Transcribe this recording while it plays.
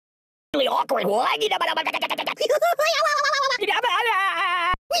Really awkward. What?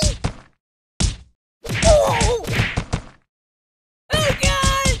 Oh! Oh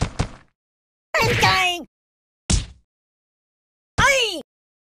God! I'm dying. Aye!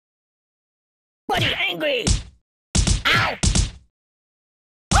 Buddy, angry. Ow!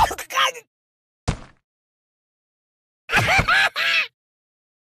 Oh God!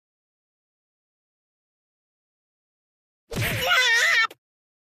 Stop!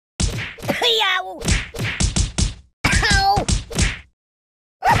 Yow! Ow!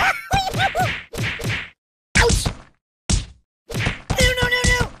 Ouch! No, no, no,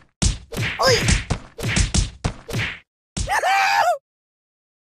 no! Oi!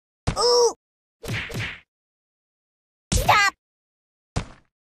 Ooh! Stop!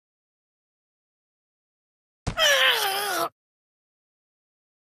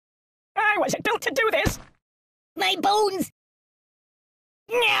 I wasn't built to do this! My bones!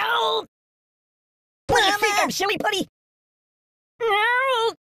 No! What do you think I'm, silly putty?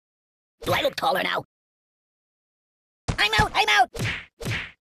 No! Do I look taller now? I'm out! I'm out!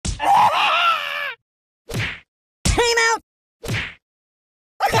 I'm out!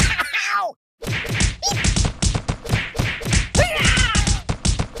 Ow!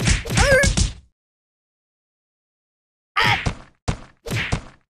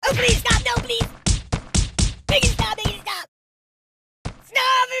 Oh, please stop! No, please! Make it stop! Make it stop!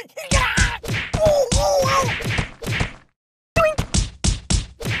 Stop it! Oh, oh, oh! Doink!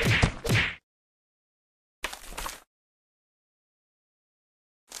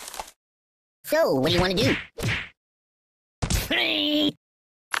 So, what do you want to do?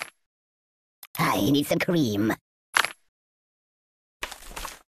 I need some cream.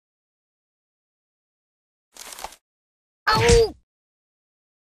 Oh!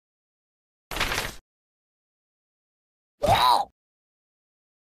 Oh!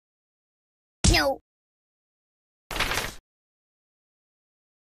 No.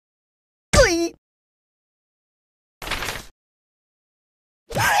 Glee.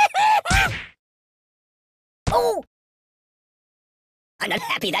 Oh! I'm not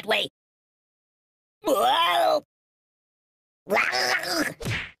happy that way. Whoa! I'm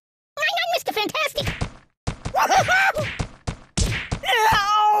Mr. Fantastic.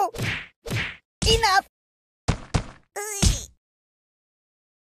 No! Enough!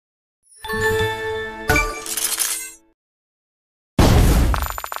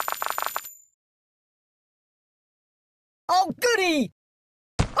 Oh, goody!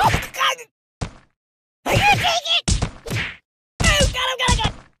 Oh, God! Are you taking it? Oh, God, oh, God, oh,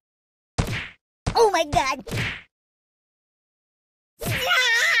 God! Oh, my God!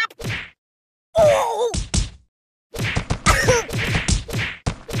 Stop! Oh!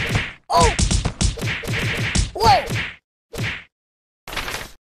 Oh! Whoa!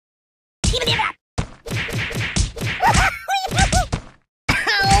 Keep it up!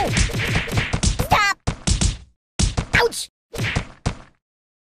 Ow! Stop! Ouch!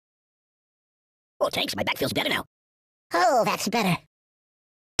 Oh, thanks. My back feels better now. Oh, that's better.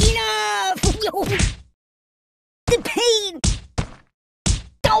 Enough! The pain!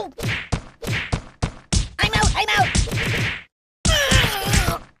 Don't! I'm out! I'm out!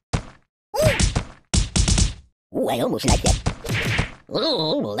 Ooh, I almost like that.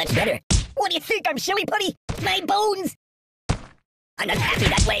 Oh, that's better. What do you think? I'm silly putty? My bones! I'm not happy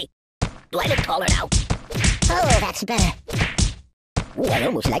that way. Do I look taller now? Oh, that's better. Ooh, I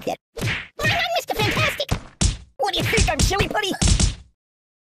almost like that. I'm Mr. Fantastic! What do you think? I'm silly putty?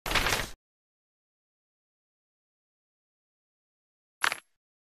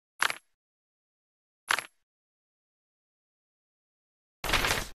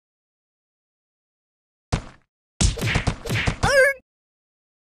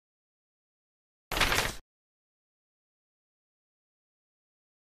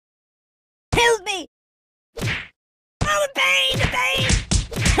 Help me! Oh, the pain! The pain!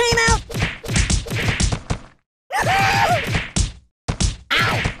 I'm out!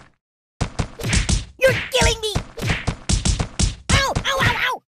 Ow! You're killing me! Ow! Ow! Ow!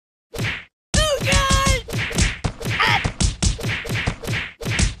 Ow! Oh, God!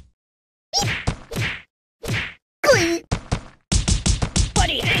 Glee!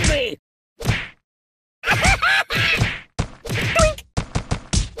 Buddy, angry! Doink!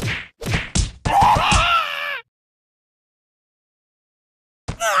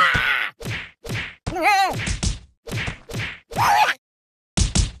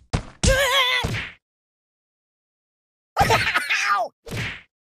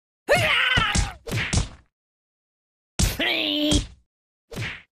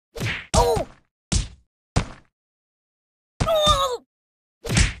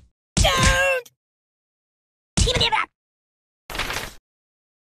 Give it up!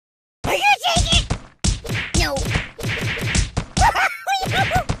 Are you taking it? No.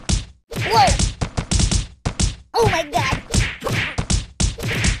 Whoa! Oh my god!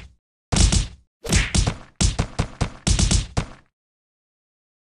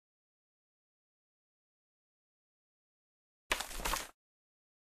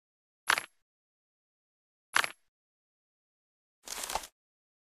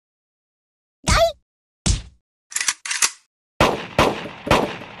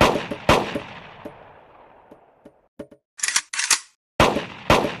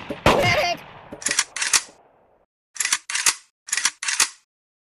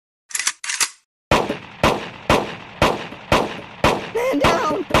 Man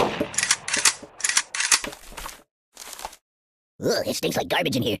down! Ugh, it stinks like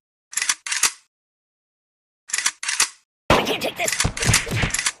garbage in here. I can't take this!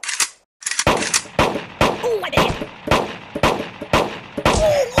 Ooh, my bad!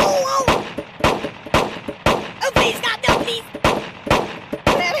 Oh, oh, oh! Oh, please, God, no, please!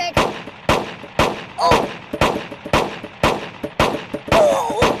 Medic! Oh!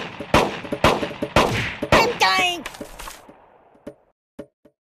 Oh! I'm dying!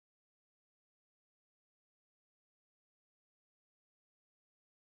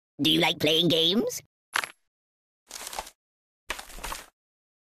 Do you like playing games?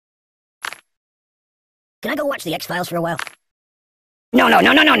 Can I go watch the X-Files for a while? No, no,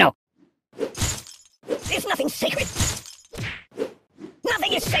 no, no, no, no! There's nothing sacred!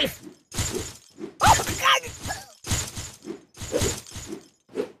 Nothing is safe! Oh, God!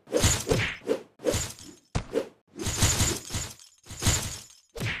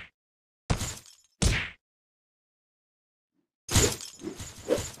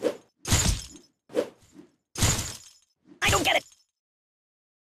 I don't get it!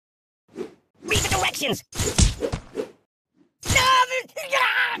 Read the directions!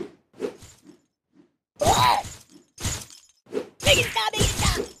 Oh! Make it stop! Make it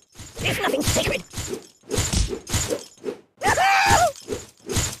stop! There's nothing sacred!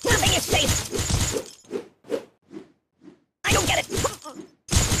 Nothing is safe! I don't get it!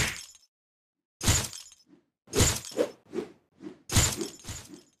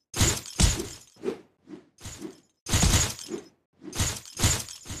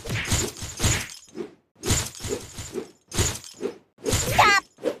 Stop!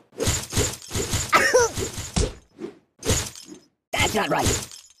 That's not right.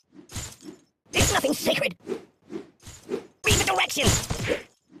 There's nothing sacred. Read the directions.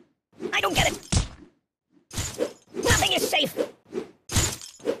 I don't get it. Nothing is safe.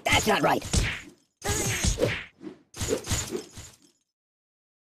 That's not right.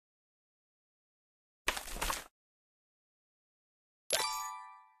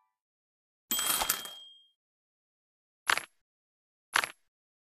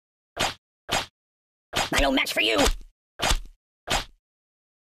 I no match for you. No,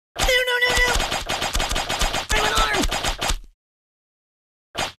 no, no, no! I'm unarmed!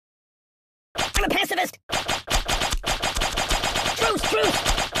 I'm a pacifist! Truce, truce!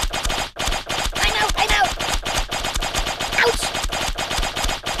 I'm out, I'm out! Ouch!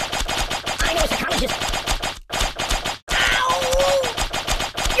 I know a psychologist! Ow!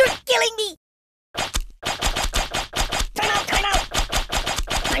 You're killing me! Time out, time out!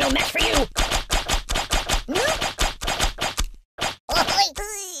 I no match for you!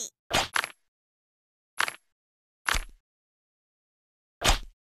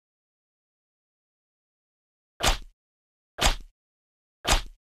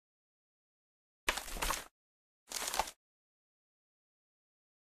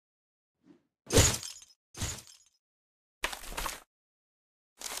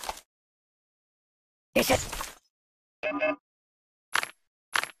 Is it? I'm gonna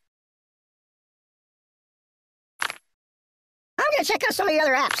check out some of the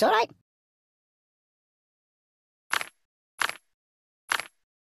other apps, alright?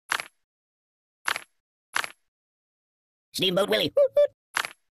 Steamboat Willie. Woot, woot.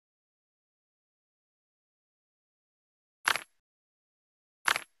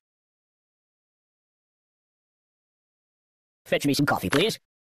 Fetch me some coffee, please.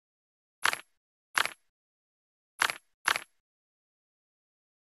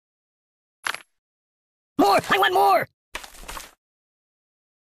 More! I want more!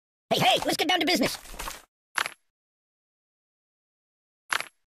 Hey, hey, let's get down to business.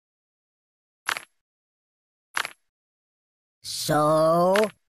 So...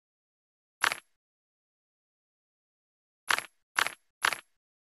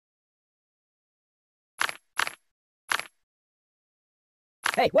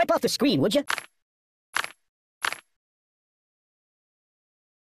 Hey, wipe off the screen, would you?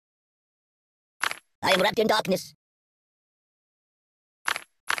 I am wrapped in darkness.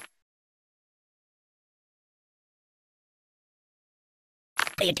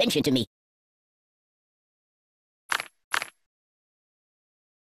 Pay attention to me.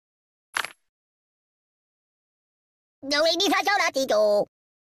 No, ini saja lah tidur.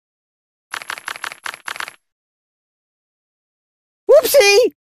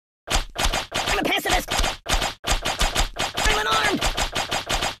 Whoopsie! I'm a pacifist. I'm unarmed.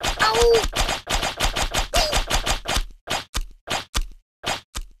 Oh!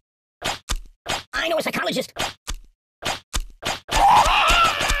 I know a psychologist.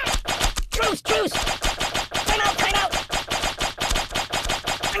 Truce, truce! Time out, time out!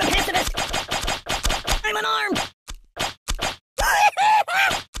 I'm a pacifist. I'm unarmed.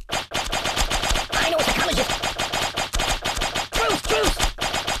 I know a psychologist. Truce, truce!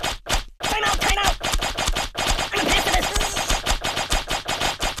 Time out, time out! I'm a pacifist.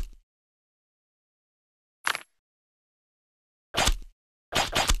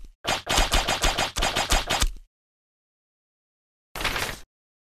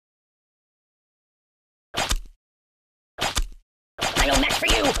 I know match for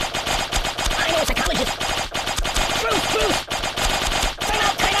you. I know a psychologist. Truce, truce! Time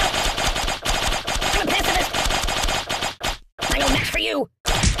out, time out! I'm a pacifist. I know match for you.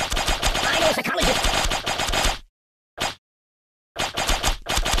 I know a psychologist.